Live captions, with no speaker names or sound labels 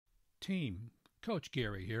Team, Coach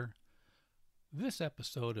Gary here. This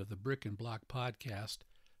episode of the Brick and Block Podcast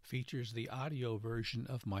features the audio version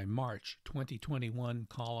of my March 2021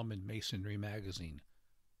 column in Masonry Magazine.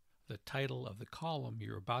 The title of the column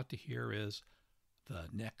you're about to hear is The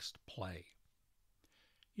Next Play.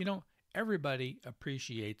 You know, everybody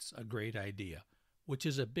appreciates a great idea, which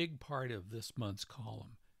is a big part of this month's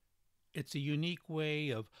column. It's a unique way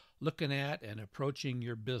of looking at and approaching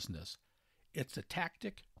your business. It's a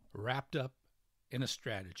tactic wrapped up in a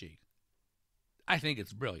strategy. I think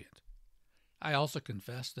it's brilliant. I also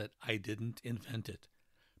confess that I didn't invent it,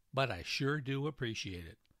 but I sure do appreciate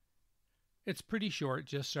it. It's pretty short,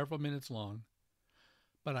 just several minutes long,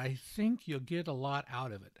 but I think you'll get a lot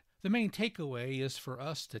out of it. The main takeaway is for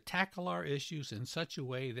us to tackle our issues in such a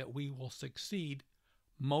way that we will succeed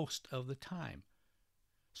most of the time.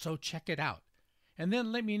 So check it out, and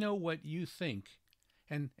then let me know what you think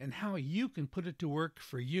and how you can put it to work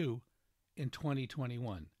for you in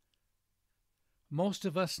 2021. Most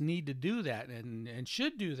of us need to do that and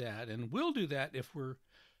should do that and will do that if we're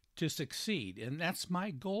to succeed. And that's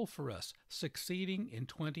my goal for us, succeeding in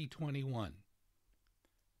 2021.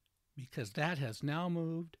 Because that has now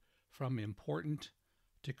moved from important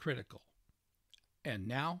to critical. And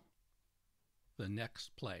now, the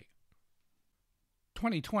next play.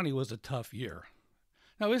 2020 was a tough year.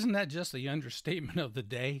 Now, isn't that just the understatement of the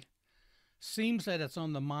day? Seems that it's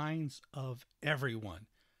on the minds of everyone.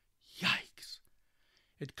 Yikes!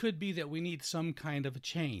 It could be that we need some kind of a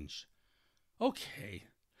change. Okay,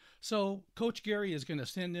 so Coach Gary is going to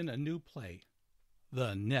send in a new play,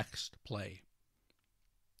 the next play.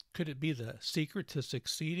 Could it be the secret to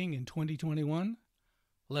succeeding in 2021?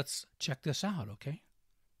 Let's check this out, okay?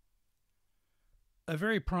 A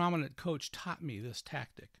very prominent coach taught me this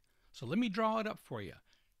tactic, so let me draw it up for you.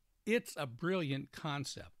 It's a brilliant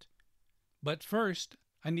concept. But first,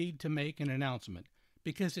 I need to make an announcement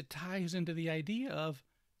because it ties into the idea of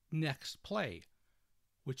next play,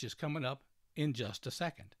 which is coming up in just a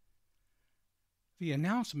second. The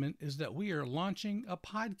announcement is that we are launching a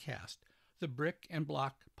podcast, the Brick and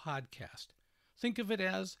Block Podcast. Think of it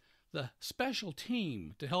as the special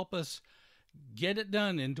team to help us get it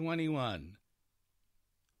done in 21.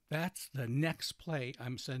 That's the next play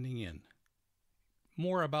I'm sending in.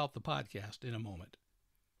 More about the podcast in a moment.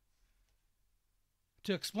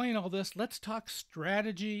 To explain all this, let's talk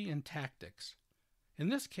strategy and tactics. In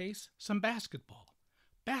this case, some basketball.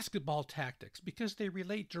 Basketball tactics, because they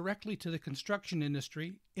relate directly to the construction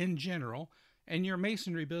industry in general and your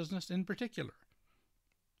masonry business in particular.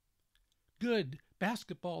 Good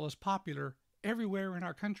basketball is popular everywhere in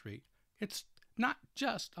our country. It's not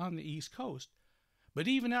just on the East Coast, but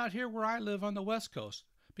even out here where I live on the West Coast,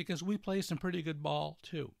 because we play some pretty good ball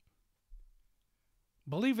too.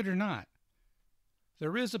 Believe it or not,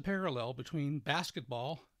 there is a parallel between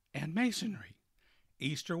basketball and masonry,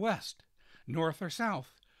 east or west, north or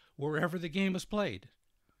south, wherever the game is played.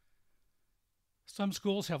 Some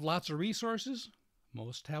schools have lots of resources,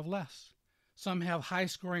 most have less. Some have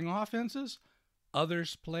high-scoring offenses,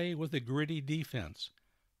 others play with a gritty defense.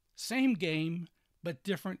 Same game, but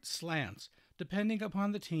different slants, depending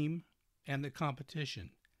upon the team and the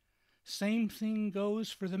competition. Same thing goes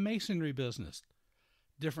for the masonry business.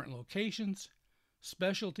 Different locations,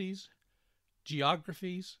 specialties,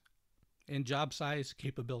 geographies, and job size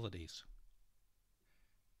capabilities.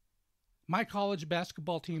 My college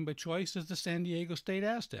basketball team by choice is the San Diego State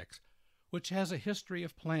Aztecs, which has a history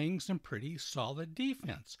of playing some pretty solid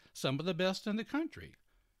defense, some of the best in the country.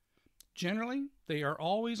 Generally, they are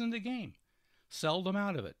always in the game, seldom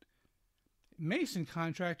out of it. Mason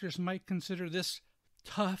contractors might consider this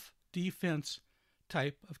tough defense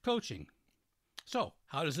type of coaching. So,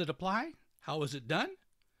 how does it apply? How is it done?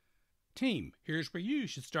 Team, here's where you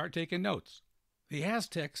should start taking notes. The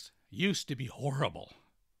Aztecs used to be horrible.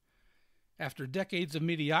 After decades of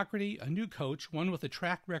mediocrity, a new coach, one with a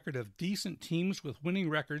track record of decent teams with winning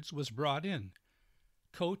records, was brought in.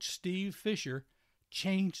 Coach Steve Fisher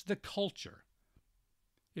changed the culture.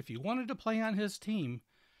 If you wanted to play on his team,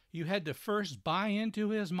 you had to first buy into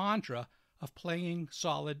his mantra of playing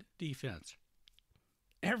solid defense.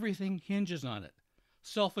 Everything hinges on it.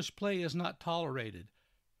 Selfish play is not tolerated.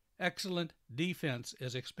 Excellent defense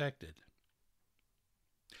is expected.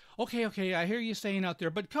 Okay, I hear you saying out there,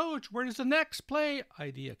 but Coach, where does the next play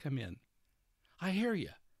idea come in? I hear you.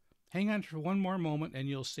 Hang on for one more moment and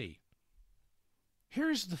you'll see.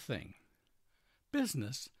 Here's the thing.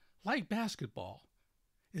 Business, like basketball,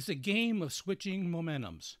 is a game of switching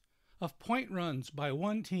momentums, of point runs by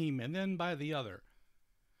one team and then by the other.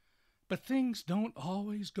 But things don't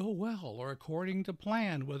always go well or according to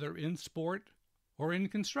plan, whether in sport or in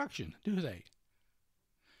construction, do they?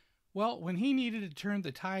 Well, when he needed to turn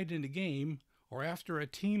the tide in a game, or after a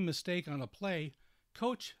team mistake on a play,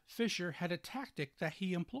 Coach Fisher had a tactic that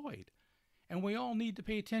he employed, and we all need to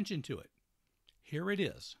pay attention to it. Here it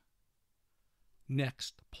is.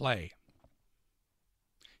 Next play.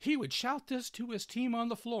 He would shout this to his team on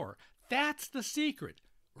the floor. That's the secret.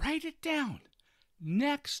 Write it down.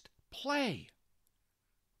 Next play.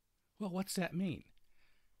 Well, what's that mean?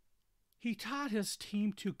 He taught his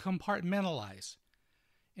team to compartmentalize.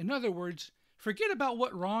 In other words, forget about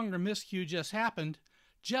what wrong or miscue just happened.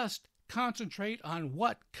 Just concentrate on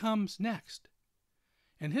what comes next.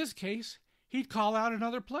 In his case, he'd call out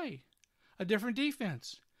another play, a different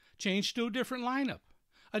defense, change to a different lineup,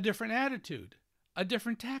 a different attitude, a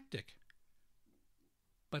different tactic.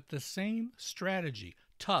 But the same strategy,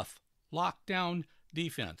 tough, lockdown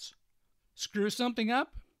defense. Screw something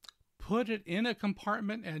up, put it in a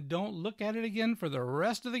compartment, and don't look at it again for the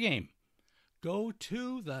rest of the game. Go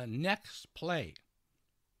to the next play.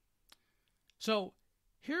 So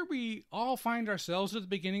here we all find ourselves at the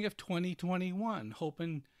beginning of 2021,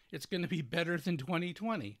 hoping it's going to be better than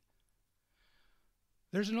 2020.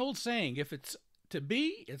 There's an old saying, if it's to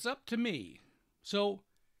be, it's up to me. So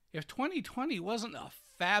if 2020 wasn't a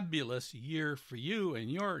fabulous year for you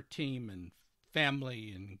and your team and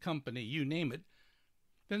family and company, you name it,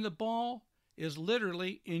 then the ball is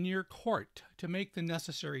literally in your court to make the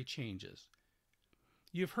necessary changes.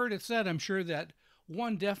 You've heard it said, I'm sure, that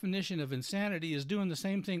one definition of insanity is doing the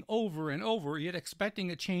same thing over and over, yet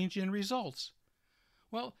expecting a change in results.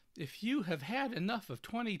 Well, if you have had enough of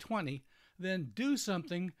 2020, then do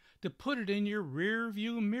something to put it in your rear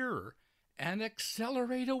view mirror and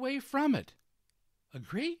accelerate away from it.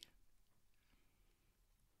 Agree?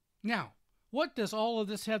 Now, what does all of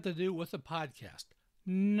this have to do with the podcast?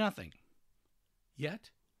 Nothing. Yet,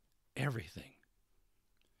 everything.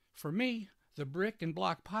 For me, the Brick and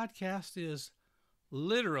Block podcast is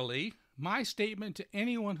literally my statement to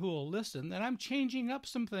anyone who will listen that I'm changing up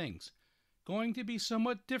some things. Going to be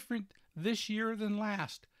somewhat different this year than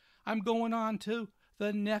last. I'm going on to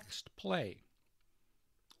the next play.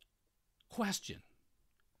 Question.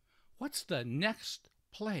 What's the next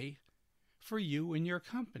play for you and your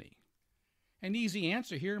company? An easy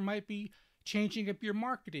answer here might be changing up your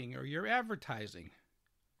marketing or your advertising.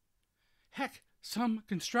 Heck, some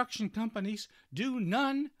construction companies do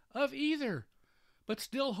none of either, but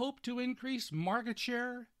still hope to increase market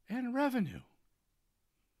share and revenue.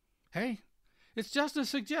 Hey, it's just a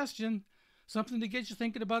suggestion, something to get you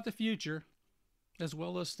thinking about the future, as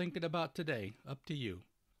well as thinking about today. Up to you.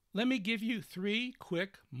 Let me give you 3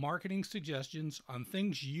 quick marketing suggestions on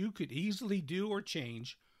things you could easily do or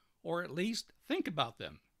change, or at least think about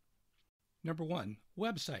them. Number 1,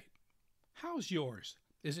 website. How's yours?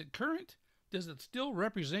 Is it current? Does it still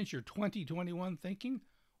represent your 2021 thinking,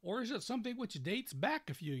 or is it something which dates back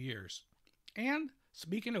a few years? And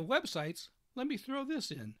speaking of websites, let me throw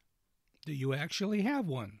this in. Do you actually have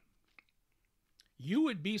one? You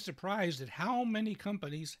would be surprised at how many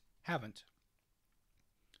companies haven't.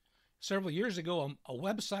 Several years ago, a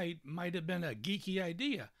website might have been a geeky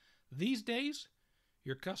idea. These days,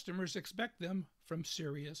 your customers expect them from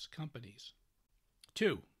serious companies.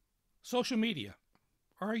 2, social media.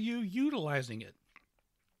 Are you utilizing it?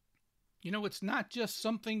 You know, it's not just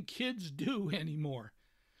something kids do anymore.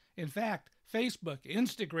 In fact, Facebook,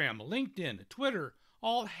 Instagram, LinkedIn, Twitter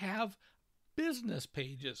all have business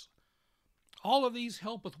pages. All of these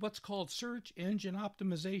help with what's called search engine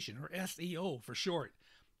optimization, or SEO for short.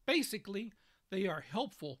 Basically, they are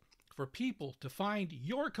helpful for people to find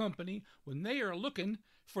your company when they are looking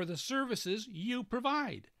for the services you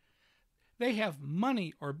provide. They have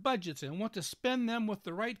money or budgets and want to spend them with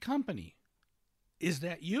the right company. Is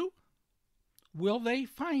that you? Will they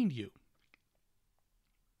find you?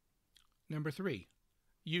 Number 3,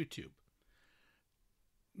 YouTube.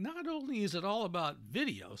 Not only is it all about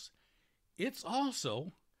videos, it's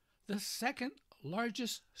also the second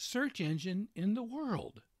largest search engine in the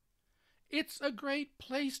world. It's a great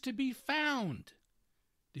place to be found.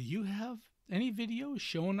 Do you have any videos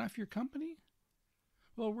showing off your company?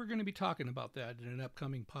 Well, we're going to be talking about that in an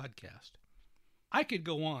upcoming podcast. I could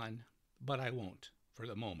go on, but I won't for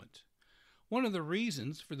the moment. One of the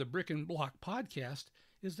reasons for the Brick and Block podcast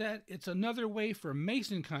is that it's another way for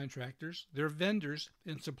mason contractors, their vendors,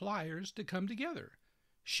 and suppliers to come together,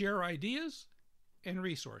 share ideas and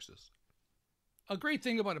resources. A great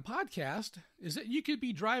thing about a podcast is that you could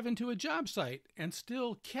be driving to a job site and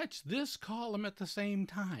still catch this column at the same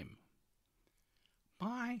time.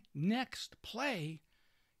 My next play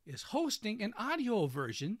is hosting an audio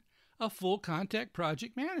version a full contact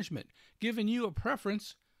project management, giving you a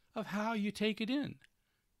preference of how you take it in.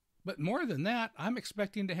 But more than that, I'm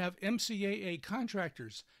expecting to have MCAA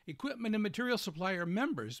contractors, equipment and material supplier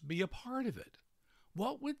members be a part of it.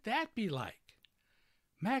 What would that be like?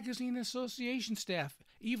 Magazine association staff,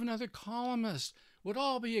 even other columnists, would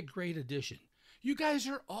all be a great addition. You guys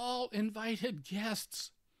are all invited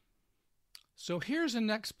guests. So here's the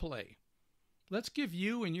next play. Let's give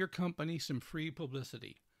you and your company some free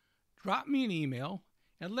publicity. Drop me an email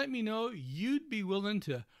and let me know you'd be willing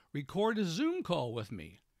to record a Zoom call with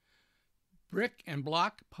me.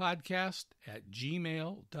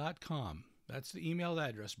 brickandblockpodcast@gmail.com. That's the email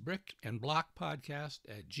address,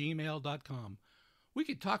 brickandblockpodcast@gmail.com. We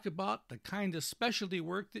could talk about the kind of specialty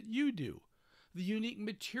work that you do, the unique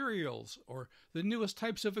materials, or the newest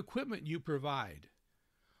types of equipment you provide.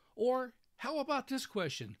 Or how about this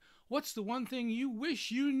question? What's the one thing you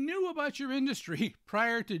wish you knew about your industry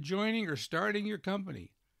prior to joining or starting your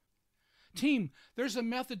company? Team, there's a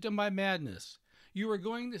method to my madness. You are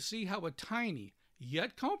going to see how a tiny,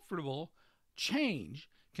 yet comfortable, change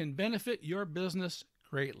can benefit your business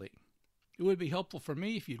greatly. It would be helpful for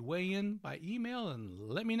me if you'd weigh in by email and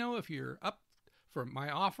let me know if you're up for my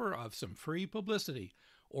offer of some free publicity,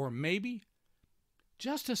 or maybe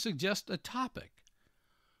just to suggest a topic.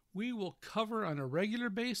 We will cover on a regular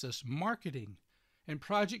basis marketing and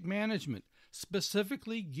project management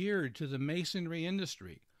specifically geared to the masonry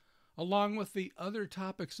industry, along with the other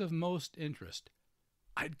topics of most interest.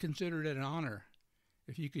 I'd consider it an honor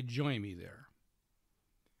if you could join me there.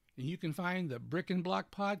 And you can find the Brick and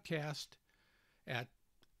Block Podcast at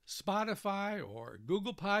Spotify or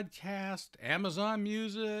Google Podcast, Amazon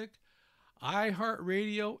Music,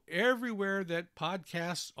 iHeartRadio, everywhere that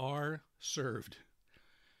podcasts are served.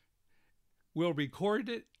 We'll record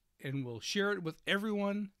it and we'll share it with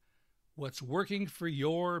everyone what's working for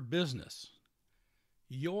your business.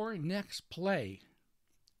 Your next play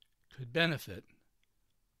could benefit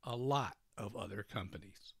a lot of other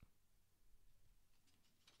companies.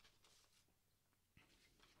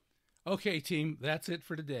 Okay, team, that's it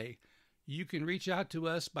for today. You can reach out to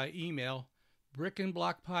us by email,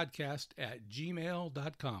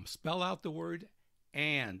 brickandblockpodcast@gmail.com. Spell out the word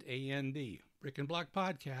and, A-N-D,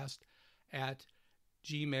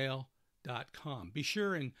 brickandblockpodcast@gmail.com. Be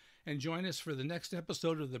sure and join us for the next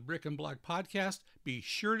episode of the Brick and Block Podcast. Be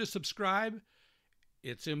sure to subscribe.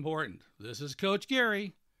 It's important. This is Coach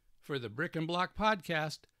Gary for the Brick and Block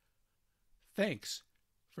Podcast. Thanks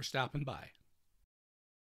for stopping by.